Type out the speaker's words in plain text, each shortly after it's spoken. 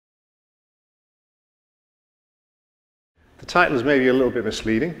The title is maybe a little bit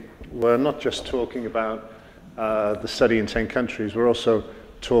misleading. We're not just talking about the study in 10 countries, we're also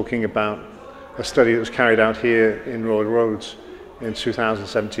talking about a study that was carried out here in Royal Roads in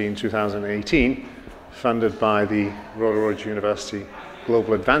 2017-2018, funded by the Royal Roads University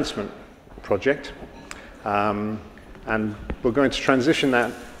Global Advancement Project. And we're going to transition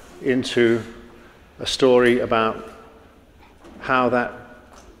that into a story about how that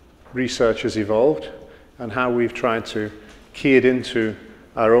research has evolved and how we've tried to key it into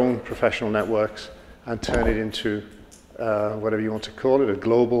our own professional networks and turn it into whatever you want to call it, a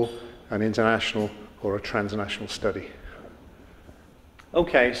global, an international, or a transnational study.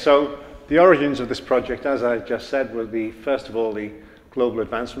 Okay, so the origins of this project, as I just said, were first of all, the Global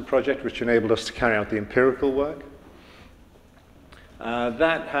Advancement Project, which enabled us to carry out the empirical work.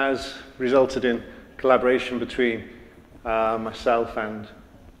 That has resulted in collaboration between myself and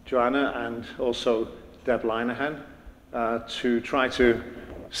Juana, and also Deb Linehan, to try to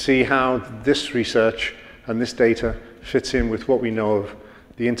see how this research and this data fits in with what we know of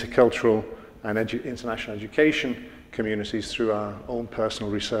the intercultural and international education communities through our own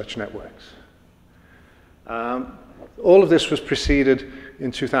personal research networks. All of this was preceded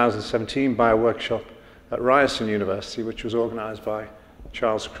in 2017 by a workshop at Ryerson University, which was organized by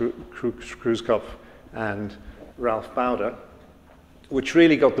Charles Kruzkopf and Ralph Bowder, which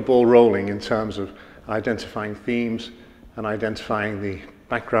really got the ball rolling in terms of identifying themes and identifying the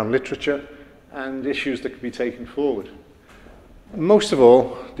background literature and issues that could be taken forward. Most of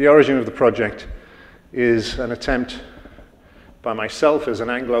all, the origin of the project is an attempt by myself as an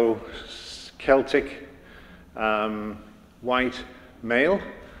Anglo-Celtic white male,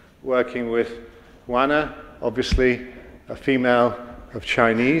 working with Juana, obviously a female of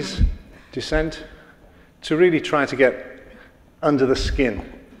Chinese descent, to really try to get under the skin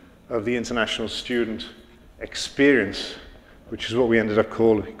of the international student experience, which is what we ended up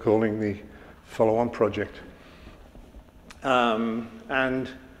calling the follow-on project. And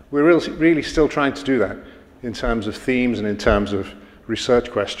we're really still trying to do that in terms of themes and in terms of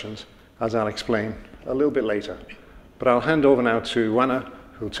research questions, as I'll explain a little bit later. But I'll hand over now to Juana,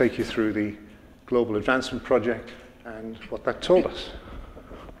 who'll take you through the Global Advancement Project and what that told us.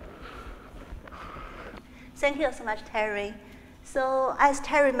 Thank you so much, Terry. So as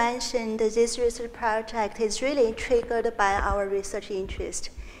Terry mentioned, this research project is really triggered by our research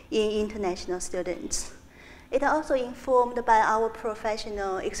interest in international students. It also informed by our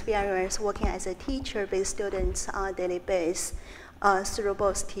professional experience working as a teacher with students on a daily basis through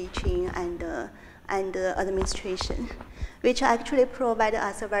both teaching and administration, which actually provided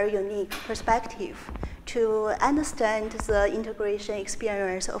us a very unique perspective to understand the integration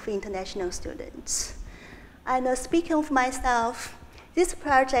experience of international students. And speaking of myself, this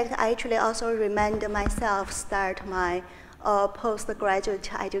project actually also reminded myself start my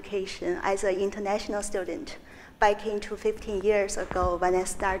postgraduate education as an international student back into 15 years ago when I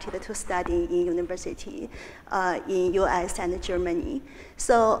started to study in university in US and Germany.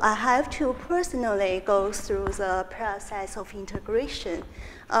 So I have to personally go through the process of integration,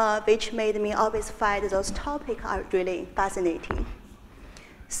 which made me always find those topics are really fascinating.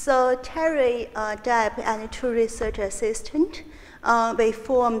 So Terry, Deb, and two research assistants, we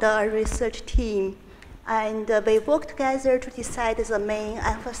formed a research team, and we worked together to decide the main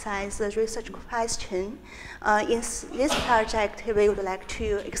emphasis the research question in this project we would like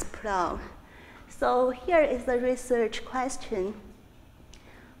to explore. So here is the research question.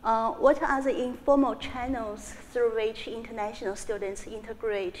 What are the informal channels through which international students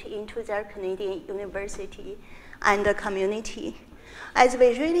integrate into their Canadian university and the community? As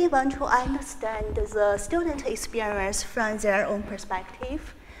we really want to understand the student experience from their own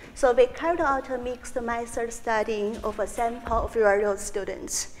perspective, so we carried out a mixed method study of a sample of rural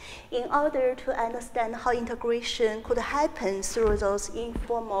students in order to understand how integration could happen through those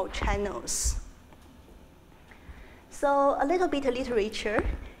informal channels. So a little bit of literature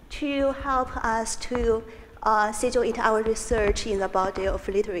to help us to situate our research in the body of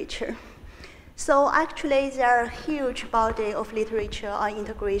literature. So actually, there are a huge body of literature on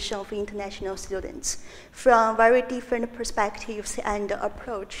integration of international students from very different perspectives and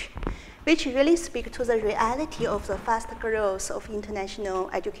approach, which really speak to the reality of the fast growth of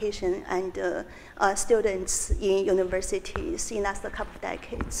international education and students in universities in the last couple of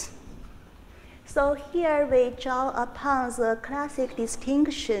decades. So here we draw upon the classic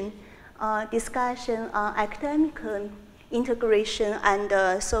distinction discussion on academic integration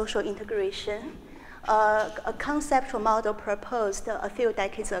and social integration, a conceptual model proposed a few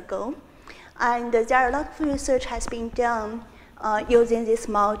decades ago. And there are a lot of research has been done using this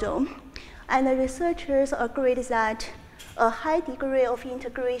model. And the researchers agreed that a high degree of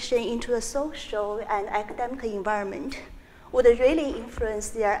integration into the social and academic environment would really influence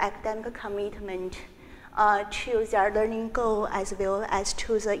their academic commitment to their learning goal as well as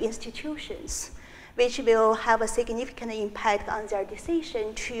to the institutions, which will have a significant impact on their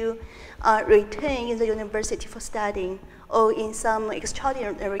decision to return in the university for studying, or in some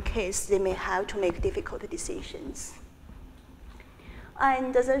extraordinary case, they may have to make difficult decisions.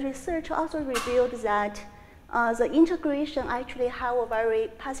 And the research also revealed that the integration actually have a very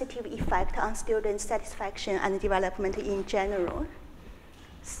positive effect on student satisfaction and development in general.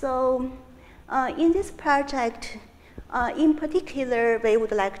 So in this project, in particular, we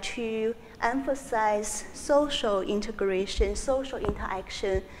would like to emphasize social integration, social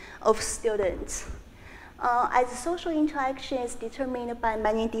interaction of students. As social interaction is determined by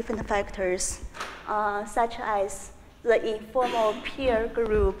many different factors, such as the informal peer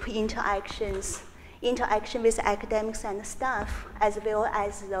group interactions, interaction with academics and staff, as well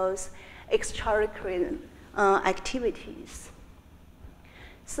as those extracurricular activities.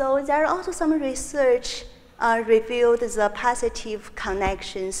 So there are also some research revealed the positive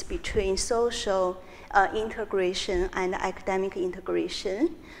connections between social integration and academic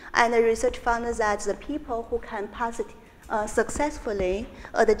integration. And the research found that the people who can successfully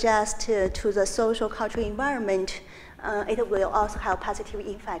adjust to the social cultural environment, it will also have positive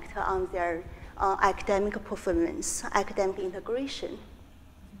effect on their academic performance, academic integration.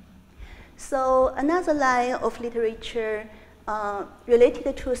 So another line of literature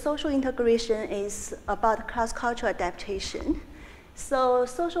related to social integration is about cross-cultural adaptation. So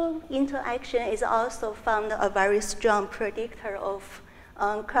social interaction is also found a very strong predictor of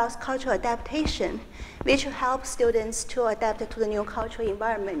cross-cultural adaptation, which helps students to adapt to the new cultural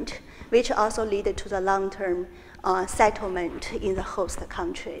environment, which also lead to the long-term settlement in the host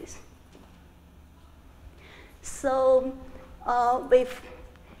countries. So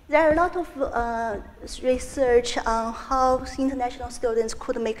there are a lot of research on how international students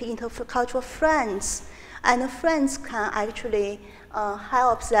could make intercultural friends, and friends can actually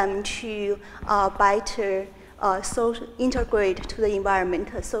help them to better integrate to the environment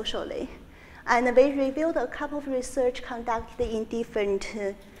socially. And we reviewed a couple of research conducted in different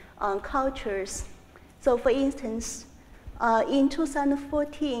cultures. So for instance, in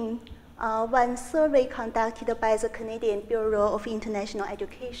 2014, one survey conducted by the Canadian Bureau of International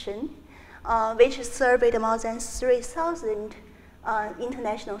Education, which surveyed more than 3,000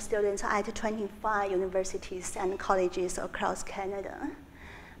 international students at 25 universities and colleges across Canada.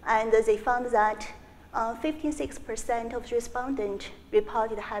 And they found that 56% of respondents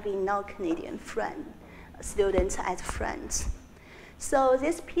reported having non-Canadian students as friends. So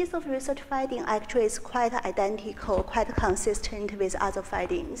this piece of research finding actually is quite identical, quite consistent with other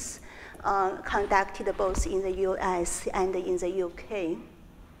findings conducted both in the US and in the UK.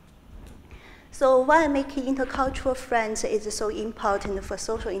 So why making intercultural friends is so important for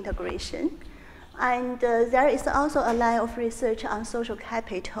social integration? And there is also a line of research on social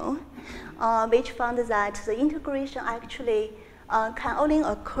capital, which found that the integration actually can only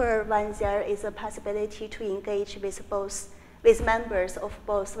occur when there is a possibility to engage with members of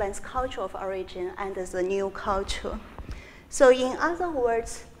both one's culture of origin and the new culture. So in other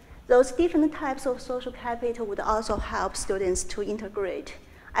words, those different types of social capital would also help students to integrate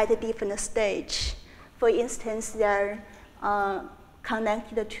at a different stage. For instance, they're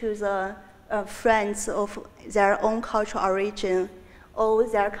connected to the friends of their own cultural origin, or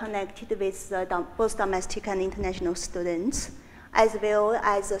they're connected with both domestic and international students, as well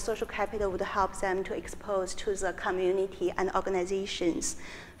as the social capital would help them to expose to the community and organizations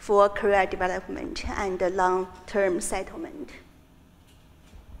for career development and long-term settlement.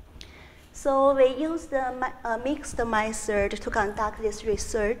 So we used a mixed method to conduct this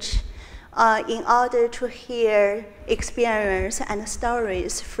research in order to hear experience and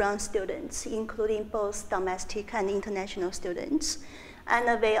stories from students, including both domestic and international students.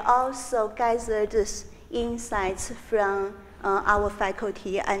 And we also gathered insights from our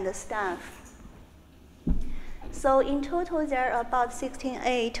faculty and the staff. So in total, there are about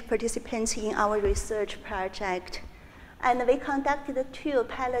 68 participants in our research project. And we conducted 2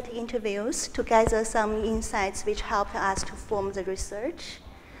 pilot interviews to gather some insights which helped us to form the research.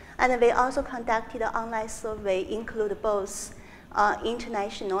 And we also conducted an online survey, include both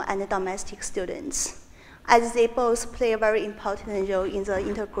international and domestic students, as they both play a very important role in the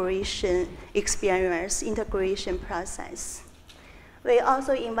integration experience, integration process. We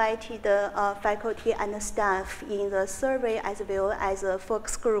also invited the faculty and the staff in the survey as well as a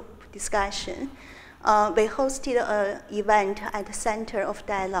focus group discussion. We hosted an event at the Center of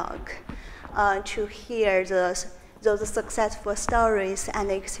Dialogue to hear the those successful stories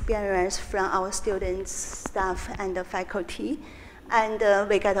and experience from our students, staff, and the faculty. And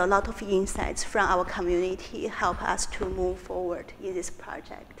we get a lot of insights from our community, help us to move forward in this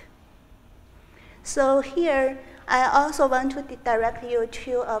project. So here, I also want to direct you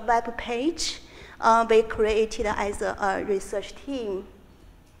to a web page we created as a research team.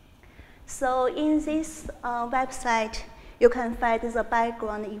 So in this website, you can find the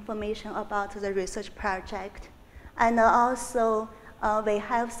background information about the research project. And also, we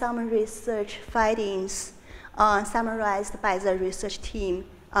have some research findings summarized by the research team,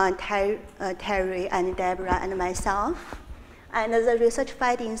 Terry and Deborah and myself. And the research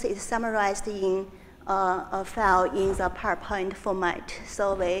findings is summarized in a file in the PowerPoint format.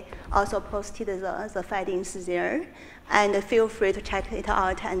 So we also posted the findings there. And feel free to check it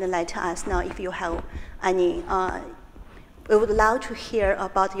out and let us know if you have any. We would love to hear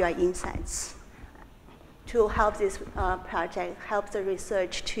about your insights to help this project, help the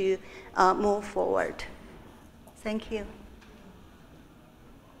research to move forward. Thank you.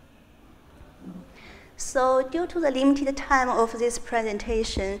 So due to the limited time of this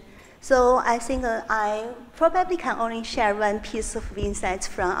presentation, so I think I probably can only share one piece of insights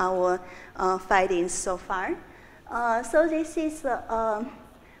from our findings so far. So this is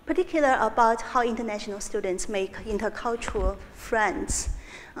particular about how international students make intercultural friends.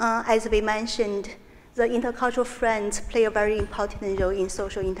 As we mentioned, the intercultural friends play a very important role in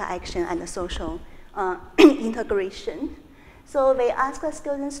social interaction and social integration. So we ask the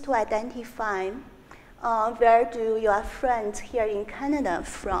students to identify where do your friends here in Canada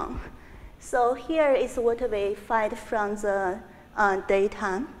from. So here is what we find from the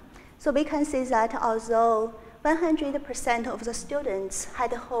data. So we can see that although 100% of the students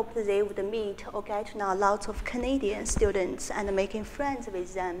had hoped they would meet or get to know lots of Canadian students and making friends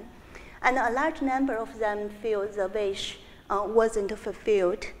with them, and a large number of them feel the wish wasn't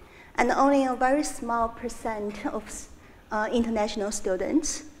fulfilled, and only a very small percent of international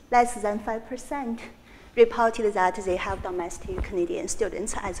students, less than 5%, reported that they have domestic Canadian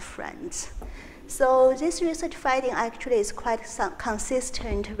students as friends. So this research finding actually is quite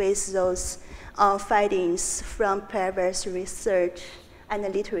consistent with those findings from previous research and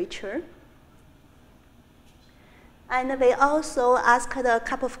literature. And we also asked a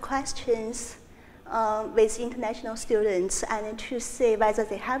couple of questions with international students and to see whether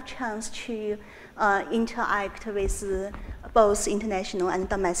they have chance to interact with both international and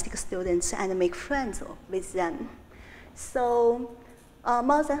domestic students and make friends with them. So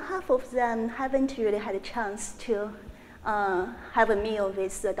more than half of them haven't really had a chance to have a meal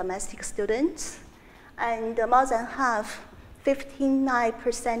with the domestic students. And more than half,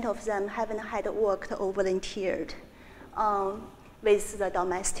 59% of them haven't had worked or volunteered with the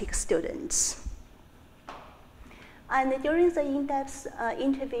domestic students. And during the in-depth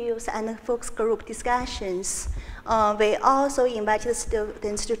interviews and focus group discussions, we also invited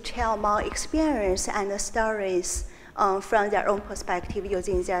students to tell more experience and stories from their own perspective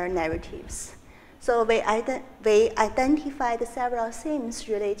using their narratives. So we identified several themes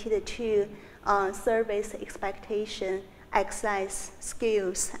related to service expectation, access,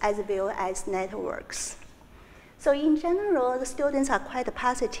 skills, as well as networks. So in general, the students are quite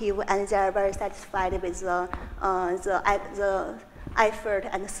positive and they are very satisfied with the effort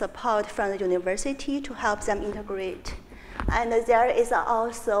and support from the university to help them integrate. And there is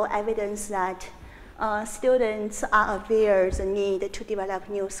also evidence that students are aware of the need to develop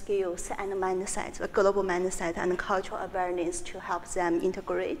new skills and mindset, a global mindset and cultural awareness to help them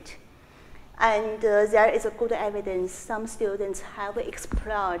integrate. And there is a good evidence some students have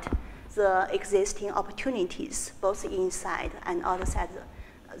explored the existing opportunities, both inside and outside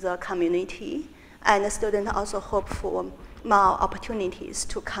the community. And the students also hope for more opportunities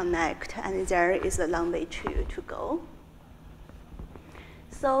to connect, and there is a long way to go.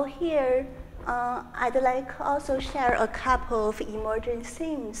 So here, I'd like also share a couple of emerging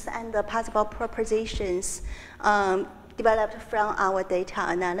themes and possible propositions developed from our data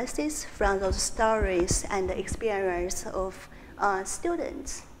analysis, from those stories and the experience of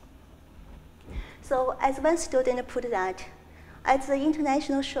students. So as one student put that, at the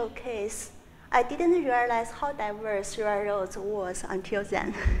international showcase, I didn't realize how diverse railroads was until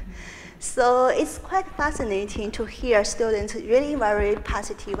then. So it's quite fascinating to hear students really very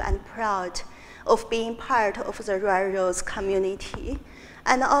positive and proud of being part of the railroads community.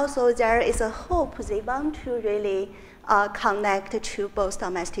 And also there is a hope they want to really connect to both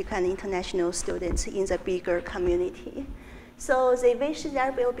domestic and international students in the bigger community. So they wish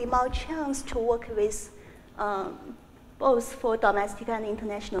there will be more chance to work with both for domestic and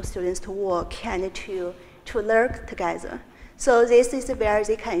international students to work and to learn together. So this is where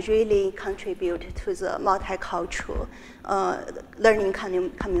they can really contribute to the multicultural learning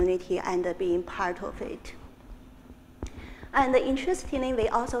community and being part of it. And interestingly, we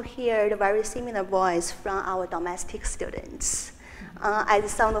also heard very similar voice from our domestic students.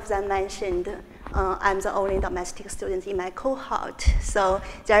 As some of them mentioned, I'm the only domestic student in my cohort, so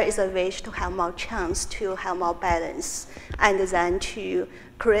there is a wish to have more chance to have more balance, and then to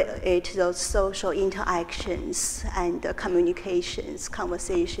create those social interactions and communications,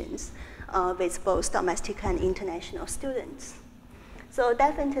 conversations with both domestic and international students. So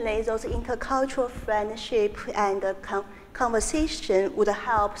definitely those intercultural friendship and conversation would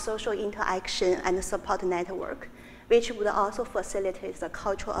help social interaction and support network, which would also facilitate the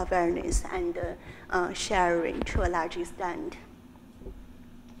cultural awareness and sharing to a large extent.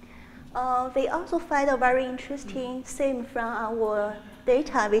 We also find a very interesting theme from our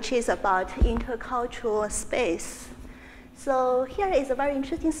data, which is about intercultural space. So here is a very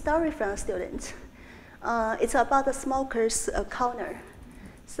interesting story from students. It's about the smoker's corner.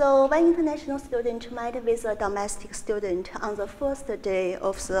 So one international student met with a domestic student on the first day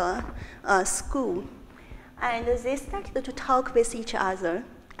of the school. And they started to talk with each other.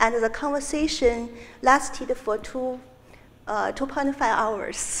 And the conversation lasted for 2.5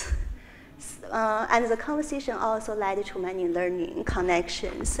 hours. And the conversation also led to many learning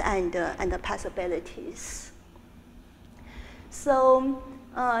connections and possibilities. So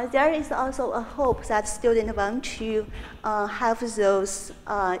there is also a hope that students want to have those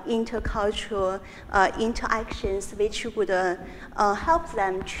intercultural interactions which would help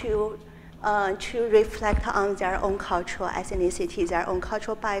them to reflect on their own cultural ethnicity, their own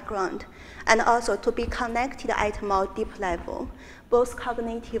cultural background, and also to be connected at a more deep level, both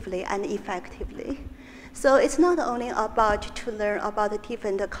cognitively and effectively. So it's not only about to learn about the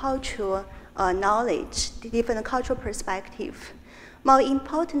different cultural knowledge, different cultural perspective. More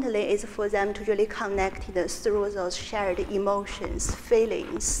importantly is for them to really connect through those shared emotions,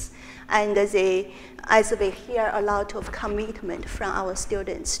 feelings, and as we hear a lot of commitment from our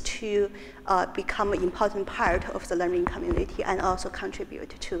students to become an important part of the learning community and also contribute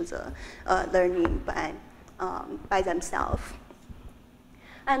to the learning by themselves.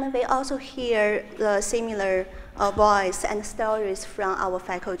 And we also hear the similar voice and stories from our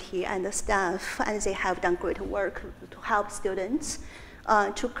faculty and the staff, and they have done great work to help students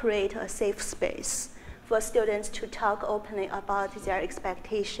to create a safe space for students to talk openly about their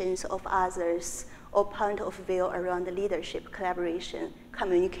expectations of others or point of view around leadership, collaboration,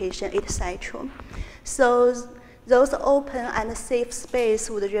 communication, etc. So those open and safe space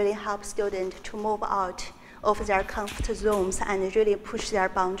would really help students to move out of their comfort zones and really push their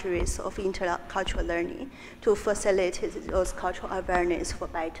boundaries of intercultural learning to facilitate those cultural awareness for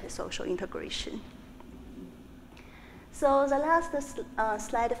better social integration. So the last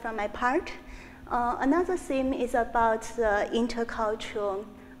slide from my part, another theme is about the intercultural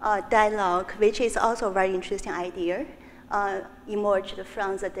dialogue, which is also a very interesting idea, emerged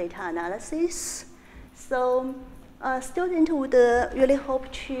from the data analysis. So students would really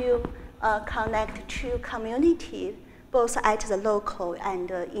hope to connect to community, both at the local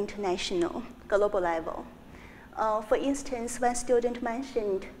and international, global level. For instance, one student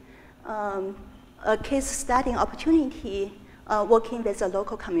mentioned a case study opportunity working with a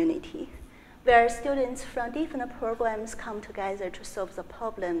local community, where students from different programs come together to solve the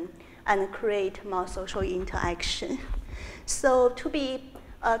problem and create more social interaction. So to be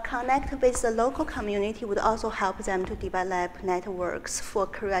connect with the local community would also help them to develop networks for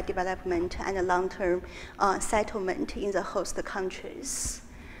career development and long-term settlement in the host countries.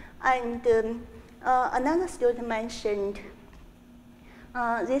 And another student mentioned,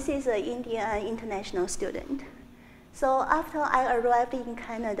 this is an Indian international student. So after I arrived in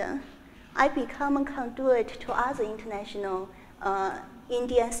Canada, I became a conduit to other international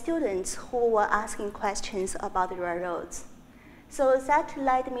Indian students who were asking questions about the railroads. So that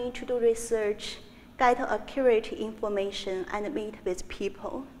led me to do research, get accurate information, and meet with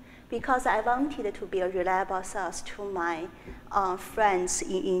people, because I wanted to be a reliable source to my friends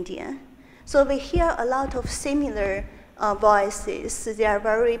in India. So we hear a lot of similar voices. They are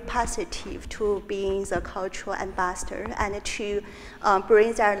very positive to being the cultural ambassador and to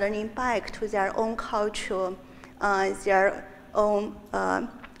bring their learning back to their own culture, their own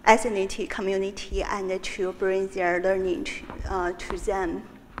ethnic community, and to bring their learning to them.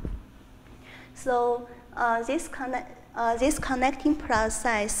 So this connecting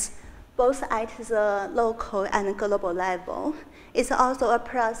process, both at the local and global level, It's also a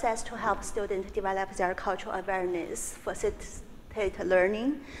process to help students develop their cultural awareness, facilitate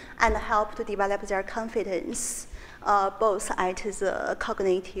learning, and help to develop their confidence, both at the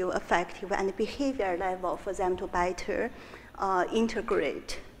cognitive, affective, and behavior level for them to better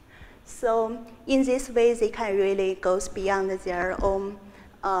integrate. So in this way, they can really go beyond their own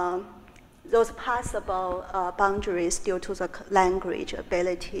those possible boundaries due to the language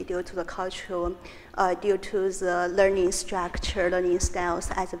ability, due to the cultural, due to the learning structure, learning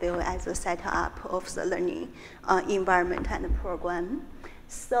styles, as well as the setup of the learning environment and program.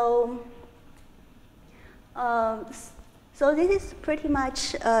 So, so this is pretty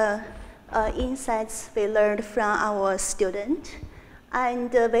much insights we learned from our student.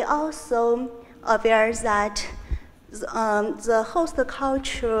 And we also aware that the host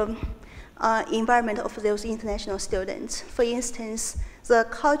culture environment of those international students, for instance, the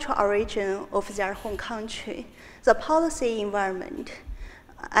cultural origin of their home country, the policy environment,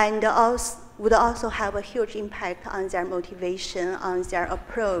 and also would also have a huge impact on their motivation, on their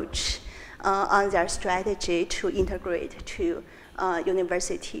approach, on their strategy to integrate to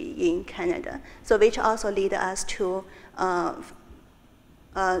university in Canada. So which also lead us to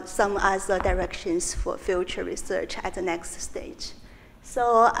some other directions for future research at the next stage.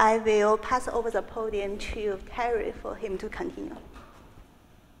 So I will pass over the podium to Terry for him to continue.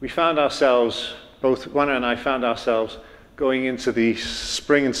 We found ourselves, both Juana and I found ourselves going into the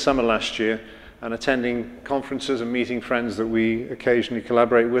spring and summer last year and attending conferences and meeting friends that we occasionally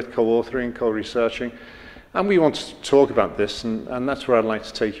collaborate with, co-authoring, co-researching. And we wanted to talk about this, and that's where I'd like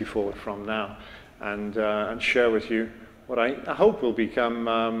to take you forward from now and share with you what I hope will become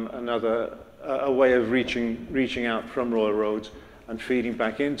a way of reaching out from Royal Roads and feeding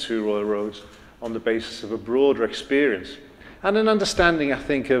back into Royal Roads on the basis of a broader experience and an understanding, I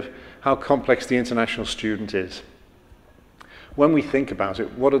think, of how complex the international student is. When we think about it,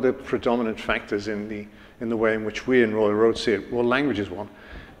 what are the predominant factors in the way in which we in Royal Roads see it? Well, language is one.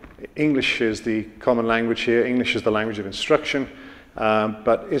 English is the common language here. English is the language of instruction.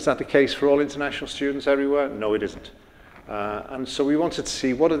 But is that the case for all international students everywhere? No, it isn't. And so we wanted to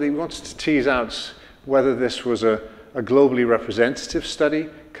see we wanted to tease out whether this was a globally representative study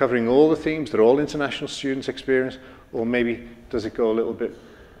covering all the themes that all international students experience, or maybe does it go a little bit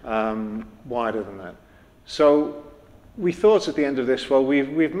wider than that? So we thought at the end of this, well,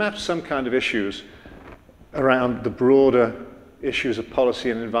 we've mapped some kind of issues around the broader issues of policy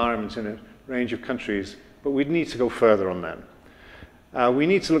and environment in a range of countries, but we'd need to go further on that. We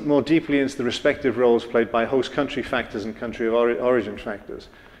need to look more deeply into the respective roles played by host country factors and country of origin factors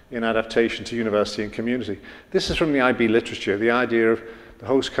in adaptation to university and community. This is from the IB literature. The idea of the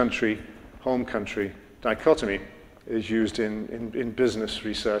host country, home country dichotomy is used in business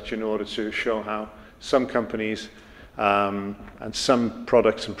research in order to show how some companies and some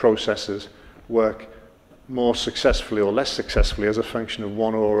products and processes work more successfully or less successfully as a function of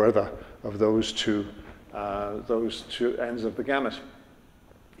one or other of those two ends of the gamut.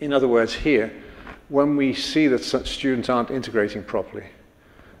 In other words, here, when we see that such students aren't integrating properly,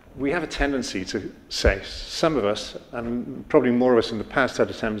 we have a tendency to say, some of us, and probably more of us in the past had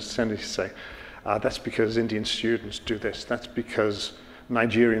a tendency to say, that's because Indian students do this, that's because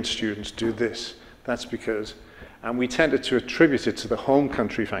Nigerian students do this, that's because, and we tended to attribute it to the home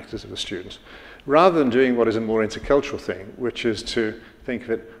country factors of the students, rather than doing what is a more intercultural thing, which is to think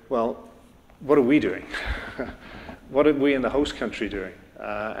of it, well, what are we doing? What are we in the host country doing?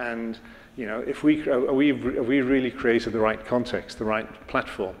 And you know, have we really created the right context, the right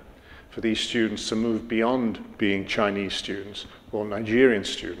platform for these students to move beyond being Chinese students or Nigerian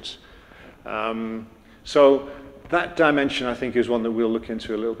students? So that dimension, I think, is one that we'll look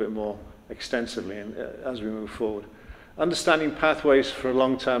into a little bit more extensively as we move forward. Understanding pathways for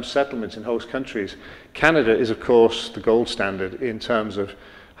long-term settlement in host countries. Canada is, of course, the gold standard in terms of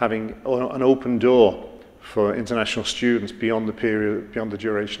having an open door for international students beyond the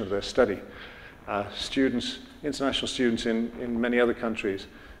duration of their study. International students in many other countries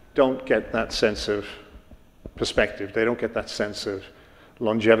don't get that sense of perspective. They don't get that sense of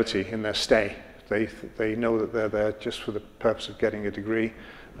longevity in their stay. They know that they're there just for the purpose of getting a degree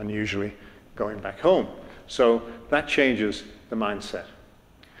and usually going back home. So that changes the mindset.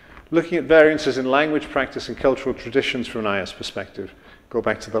 Looking at variances in language practice and cultural traditions from an IS perspective. Go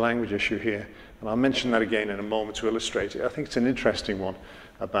back to the language issue here. And I'll mention that again in a moment to illustrate it. I think it's an interesting one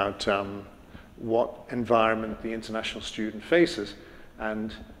about what environment the international student faces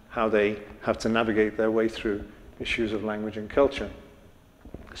and how they have to navigate their way through issues of language and culture.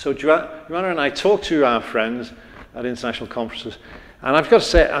 So Juana and I talked to our friends at international conferences, and I've got to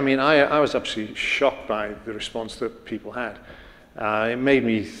say, I mean, I was absolutely shocked by the response that people had. it made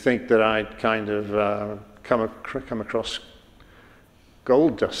me think that I'd kind of come across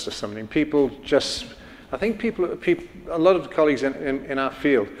gold dust or something. I think a lot of the colleagues in our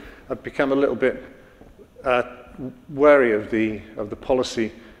field have become a little bit wary of the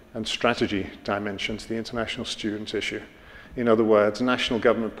policy and strategy dimensions, the international student issue. In other words, national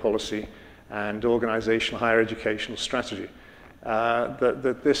government policy and organizational higher educational strategy.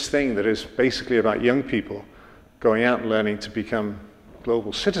 That this thing that is basically about young people going out and learning to become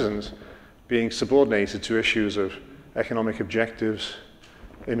global citizens being subordinated to issues of economic objectives,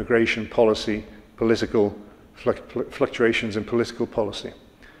 immigration policy, political fluctuations in political policy.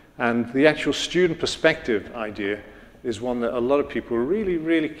 And the actual student perspective idea is one that a lot of people are really,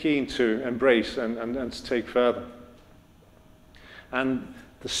 really keen to embrace and to take further. And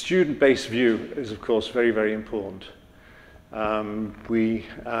the student-based view is, of course, very, very important. We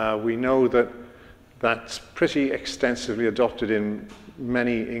know that that's pretty extensively adopted in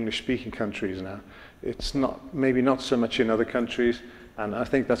many English-speaking countries now. It's maybe not so much in other countries, and I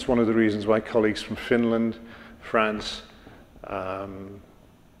think that's one of the reasons why colleagues from Finland, France,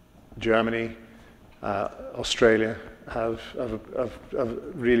 Germany, Australia have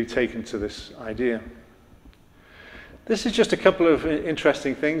really taken to this idea. This is just a couple of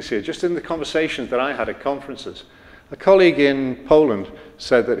interesting things here, just in the conversations that I had at conferences. A colleague in Poland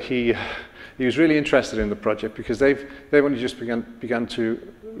said that he was really interested in the project because they've only just begun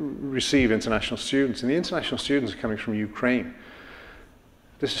to receive international students, and the international students are coming from Ukraine.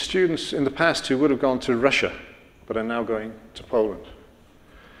 This is students in the past who would have gone to Russia, but are now going to Poland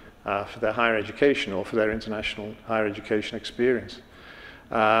for their higher education or for their international higher education experience.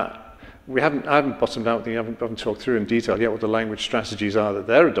 I haven't bottomed out, I haven't talked through in detail yet what the language strategies are that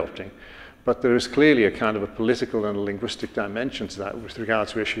they're adopting, but there is clearly a kind of a political and a linguistic dimension to that with regard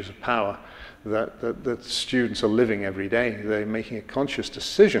to issues of power that students are living every day. They're making a conscious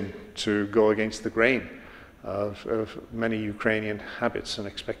decision to go against the grain of many Ukrainian habits and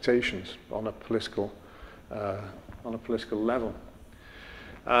expectations on a political level.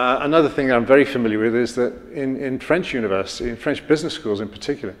 Another thing I'm very familiar with is that in French university, in French business schools in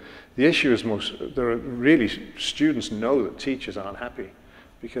particular, the issue is students know that teachers aren't happy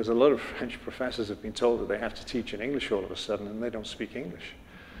because a lot of French professors have been told that they have to teach in English all of a sudden and they don't speak English.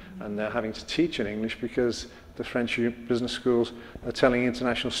 And they're having to teach in English because the French business schools are telling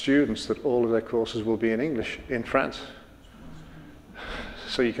international students that all of their courses will be in English in France.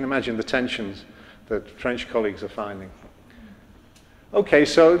 So you can imagine the tensions that French colleagues are finding. Okay,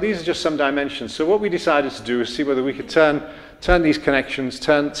 so these are just some dimensions. So what we decided to do is see whether we could turn these connections,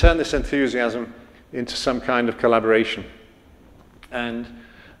 turn this enthusiasm into some kind of collaboration. And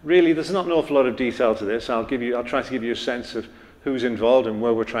really, there's not an awful lot of detail to this. I'll try to give you a sense of who's involved and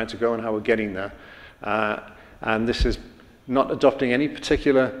where we're trying to go and how we're getting there. And this is not adopting any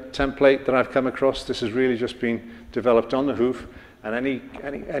particular template that I've come across. This has really just been developed on the hoof. And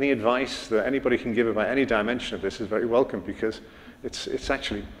any advice that anybody can give about any dimension of this is very welcome because it's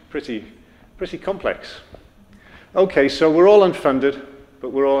actually pretty complex. Okay, so we're all unfunded, but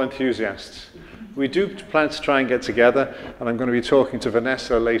we're all enthusiasts. We do plan to try and get together, and I'm going to be talking to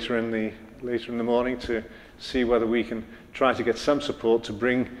Vanessa later in the morning to see whether we can try to get some support to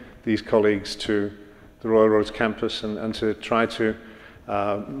bring these colleagues to the Royal Roads campus and to try to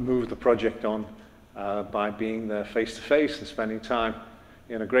move the project on by being there face-to-face and spending time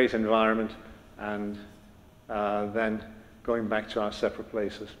in a great environment and then going back to our separate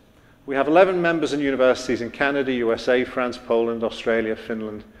places. We have 11 members in universities in Canada, USA, France, Poland, Australia,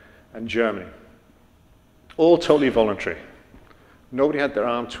 Finland, and Germany. All totally voluntary. Nobody had their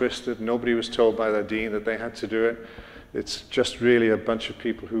arm twisted. Nobody was told by their dean that they had to do it. It's just really a bunch of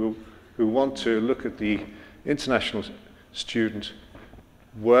people who want to look at the international student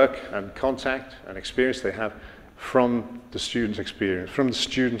work and contact and experience they have from the student's experience, from the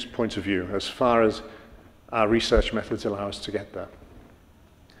student's point of view, as far as our research methods allow us to get there.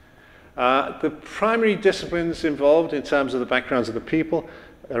 The primary disciplines involved in terms of the backgrounds of the people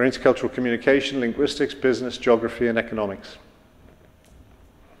are intercultural communication, linguistics, business, geography, and economics.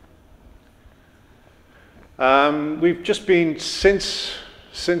 We've just been, since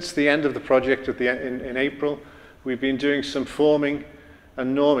the end of the project in April, we've been doing some forming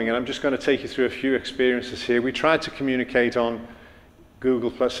and norming, and I'm just going to take you through a few experiences here. We tried to communicate on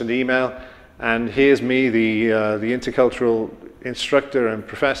Google Plus and email, and here's me, the intercultural instructor and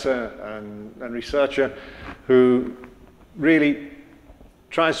professor and researcher who really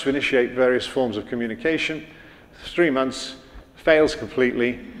tries to initiate various forms of communication. 3 months, fails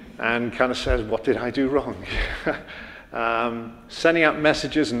completely, and kind of says, what did I do wrong? Sending out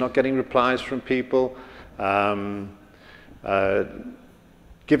messages and not getting replies from people,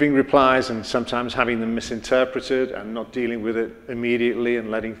 giving replies and sometimes having them misinterpreted and not dealing with it immediately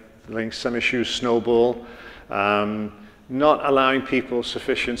and letting some issues snowball, not allowing people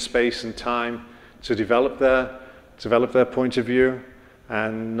sufficient space and time to develop their point of view,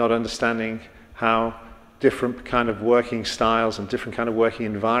 and not understanding how different kind of working styles and different kind of working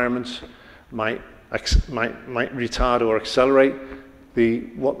environments might retard or accelerate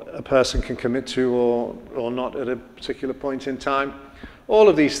what a person can commit to or not at a particular point in time. All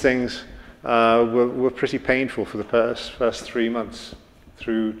of these things were pretty painful for the first 3 months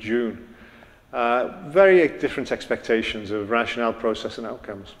through June. Very different expectations of rationale, process, and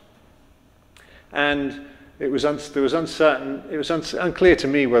outcomes. And it was unclear to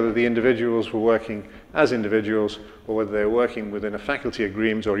me whether the individuals were working as individuals or whether they were working within a faculty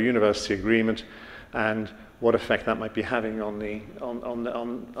agreement or a university agreement, and what effect that might be having on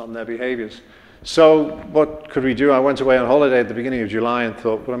their behaviors. So what could we do? I went away on holiday at the beginning of July and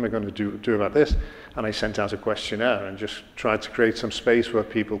thought, what am I going to do about this? And I sent out a questionnaire and just tried to create some space where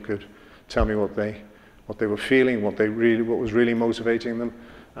people could tell me what they were feeling, what was really motivating them,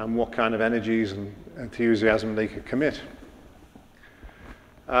 and what kind of energies and enthusiasm they could commit.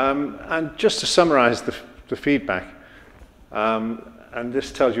 And just to summarize the feedback, and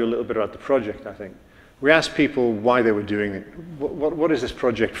this tells you a little bit about the project, I think. We asked people why they were doing it. What is this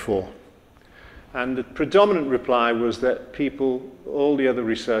project for? And the predominant reply was that people, all the other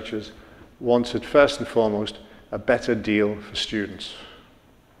researchers, wanted first and foremost a better deal for students.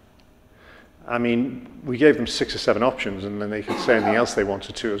 I mean, we gave them 6 or 7 options, and then they could say anything else they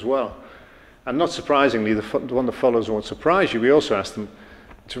wanted to as well. And not surprisingly, the one that follows won't surprise you. We also asked them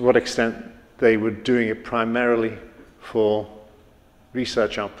to what extent they were doing it primarily for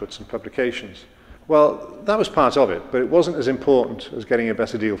research outputs and publications. Well, that was part of it, but it wasn't as important as getting a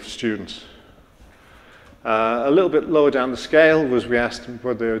better deal for students. A little bit lower down the scale was we asked them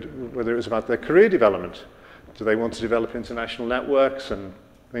whether it was about their career development. Do they want to develop international networks and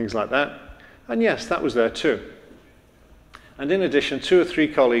things like that? And yes, that was there too. And in addition, 2 or 3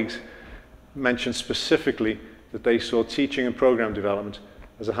 colleagues mentioned specifically that they saw teaching and program development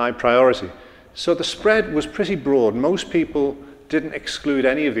as a high priority. So the spread was pretty broad. Most people didn't exclude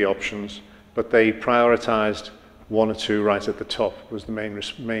any of the options, but they prioritized 1 or 2 right at the top was the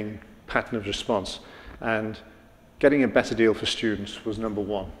main pattern of response. And getting a better deal for students was number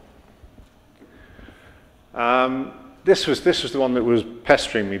 1. This was the one that was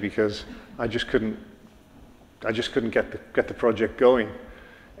pestering me because I just couldn't get the project going.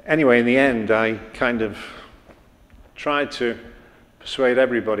 Anyway, in the end, I kind of tried to persuade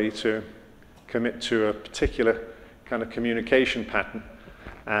everybody to commit to a particular kind of communication pattern.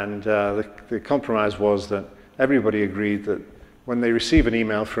 And the compromise was that everybody agreed that when they receive an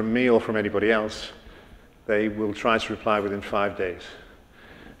email from me or from anybody else, they will try to reply within 5 days.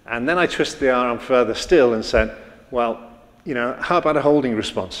 And then I twisted the arm further still and said, well, you know, how about a holding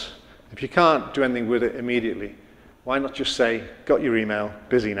response? If you can't do anything with it immediately, why not just say, got your email,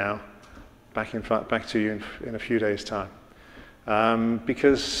 busy now, back to you in a few days' time.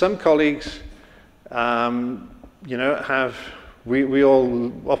 Because some colleagues, you know, we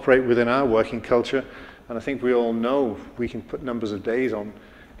all operate within our working culture, and I think we all know we can put numbers of days on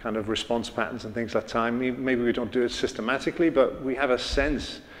kind of response patterns and things like time. Maybe we don't do it systematically, but we have a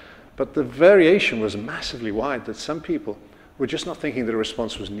sense. But the variation was massively wide, that some people were just not thinking that a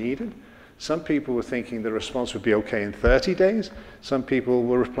response was needed. Some people were thinking the response would be okay in 30 days. Some people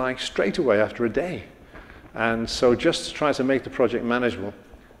were replying straight away after a day. And so just to try to make the project manageable,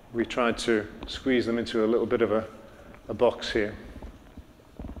 we tried to squeeze them into a little bit of a box here.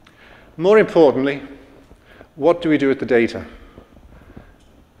 More importantly, what do we do with the data?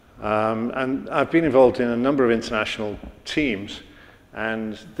 And I've been involved in a number of international teams,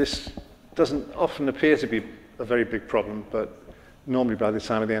 and this doesn't often appear to be a very big problem, but normally by the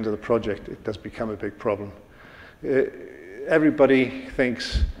time at the end of the project, it does become a big problem. Everybody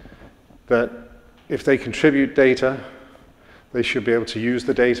thinks that if they contribute data, they should be able to use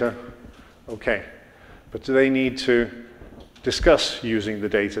the data. Okay, but do they need to discuss using the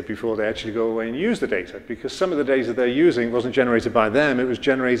data before they actually go away and use the data? Because some of the data they're using wasn't generated by them, it was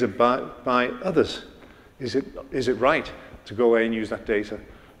generated by others. Is it right to go away and use that data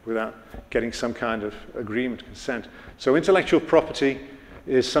without getting some kind of agreement, consent? So intellectual property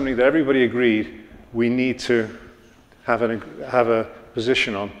is something that everybody agreed we need to have a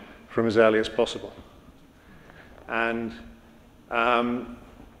position on from as early as possible. And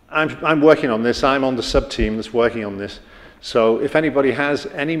I'm working on this. I'm on the sub-team that's working on this. So if anybody has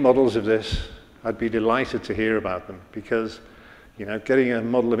any models of this, I'd be delighted to hear about them, because, you know, getting a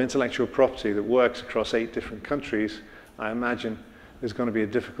model of intellectual property that works across 8 different countries, I imagine is going to be a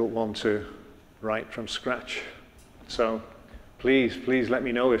difficult one to write from scratch. So please let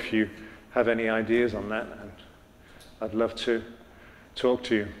me know if you have any ideas on that, and I'd love to talk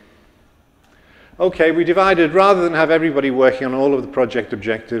to you. Okay, we divided, rather than have everybody working on all of the project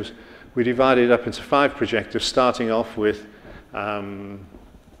objectives, we divided it up into 5 projectives, starting off with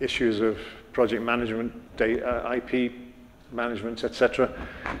issues of project management, data, IP management, etc.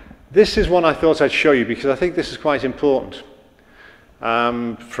 This is one I thought I'd show you because I think this is quite important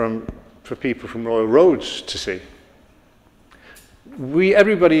for people from Royal Roads to see.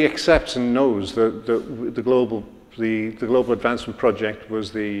 Everybody accepts and knows that the Global Advancement Project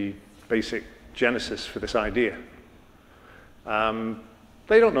was the basic genesis for this idea.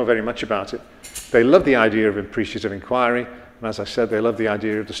 They don't know very much about it. They love the idea of appreciative inquiry, and as I said, they love the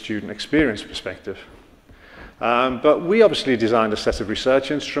idea of the student experience perspective. But we obviously designed a set of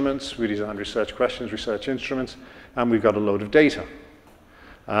research instruments, we designed research questions, research instruments, and we've got a load of data.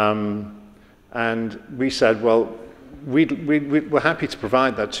 And we said, well, we're happy to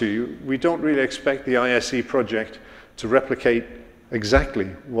provide that to you. We don't really expect the ISE project to replicate exactly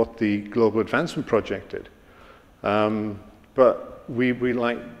what the Global Advancement Project did. But we'd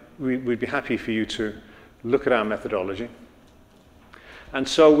be happy for you to look at our methodology. And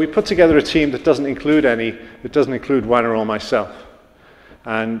so we put together a team that doesn't include Juana or myself.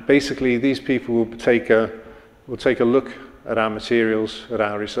 And basically these people will take a look at our materials, at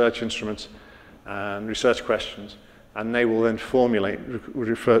our research instruments and research questions, and they will then formulate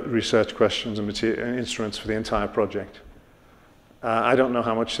research questions and instruments for the entire project. I don't know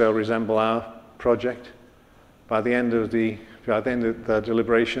how much they'll resemble our project. By the end of the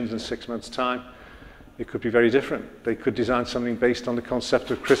deliberations in 6 months' time, it could be very different. They could design something based on the concept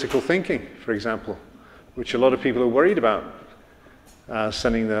of critical thinking, for example, which a lot of people are worried about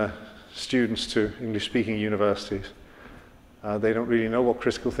sending their students to English-speaking universities. They don't really know what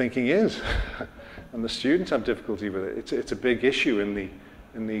critical thinking is, and the students have difficulty with it. It's a big issue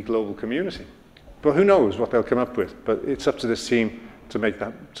in the global community. But who knows what they'll come up with? But it's up to this team to make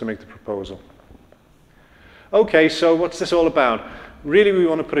the proposal. Okay, so what's this all about? Really, we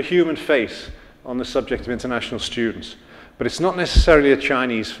want to put a human face on the subject of international students, but it's not necessarily a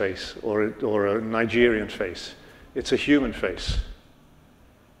Chinese face or a Nigerian face. It's a human face.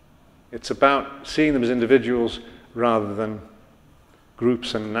 It's about seeing them as individuals rather than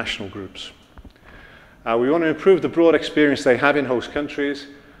groups and national groups. We want to improve the broad experience they have in host countries.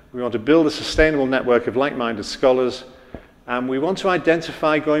 We want to build a sustainable network of like-minded scholars. And we want to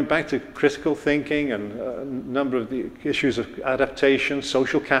identify, going back to critical thinking and a number of the issues of adaptation,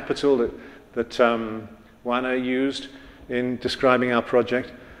 social capital that Juana used in describing our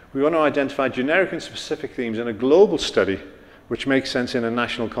project. We want to identify generic and specific themes in a global study which makes sense in a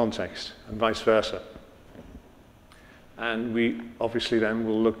national context, and vice versa. And we obviously then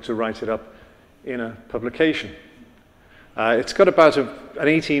will look to write it up in a publication. It's got about an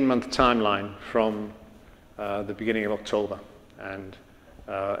 18-month timeline from the beginning of October, and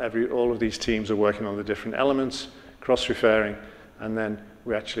all of these teams are working on the different elements, cross-referring, and then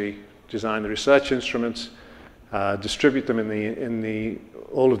we actually design the research instruments, distribute them in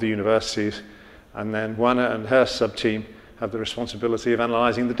all of the universities, and then Juana and her sub-team have the responsibility of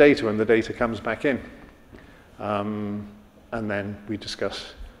analyzing the data when the data comes back in. And then we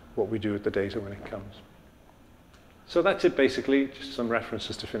discuss what we do with the data when it comes. So that's it basically, just some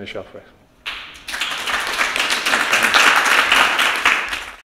references to finish off with.